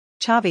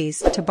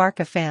Chaves, to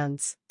Barca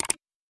fans.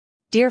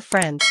 Dear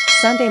friends,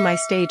 Sunday my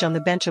stage on the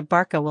bench of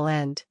Barca will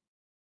end.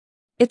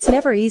 It's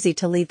never easy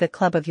to leave the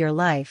club of your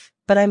life,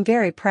 but I'm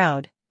very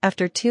proud,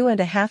 after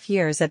 2.5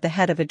 years at the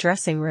head of a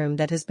dressing room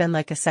that has been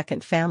like a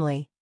second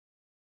family.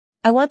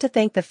 I want to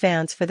thank the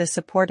fans for the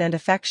support and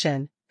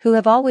affection, who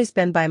have always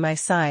been by my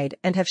side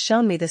and have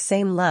shown me the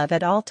same love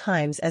at all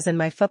times as in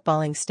my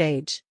footballing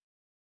stage.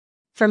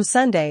 From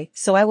Sunday,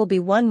 so I will be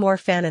one more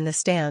fan in the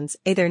stands,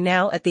 either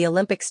now at the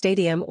Olympic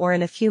Stadium or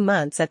in a few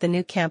months at the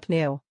new Camp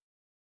Nou.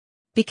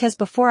 Because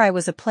before I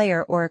was a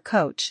player or a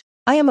coach,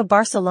 I am a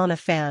Barcelona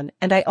fan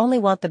and I only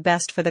want the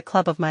best for the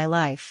club of my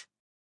life.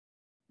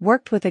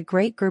 Worked with a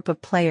great group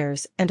of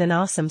players and an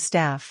awesome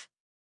staff.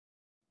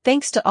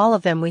 Thanks to all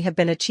of them we have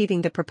been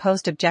achieving the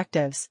proposed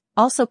objectives,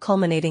 also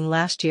culminating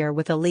last year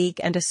with a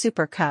league and a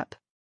Super Cup.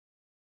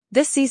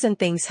 This season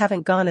things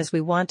haven't gone as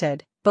we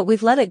wanted, but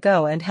we've let it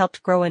go and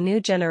helped grow a new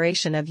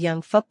generation of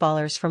young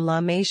footballers from La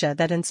Masia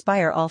that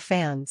inspire all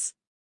fans.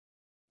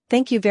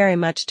 Thank you very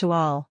much to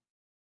all.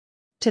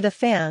 To the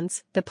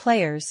fans, the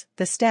players,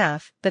 the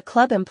staff, the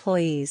club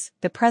employees,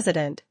 the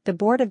president, the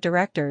board of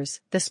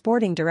directors, the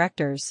sporting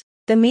directors,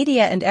 the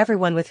media and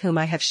everyone with whom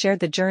I have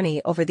shared the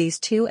journey over these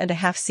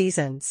 2.5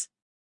 seasons.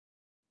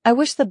 I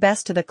wish the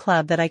best to the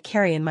club that I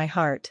carry in my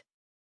heart.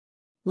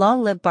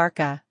 Long live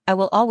Barca, I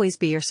will always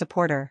be your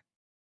supporter.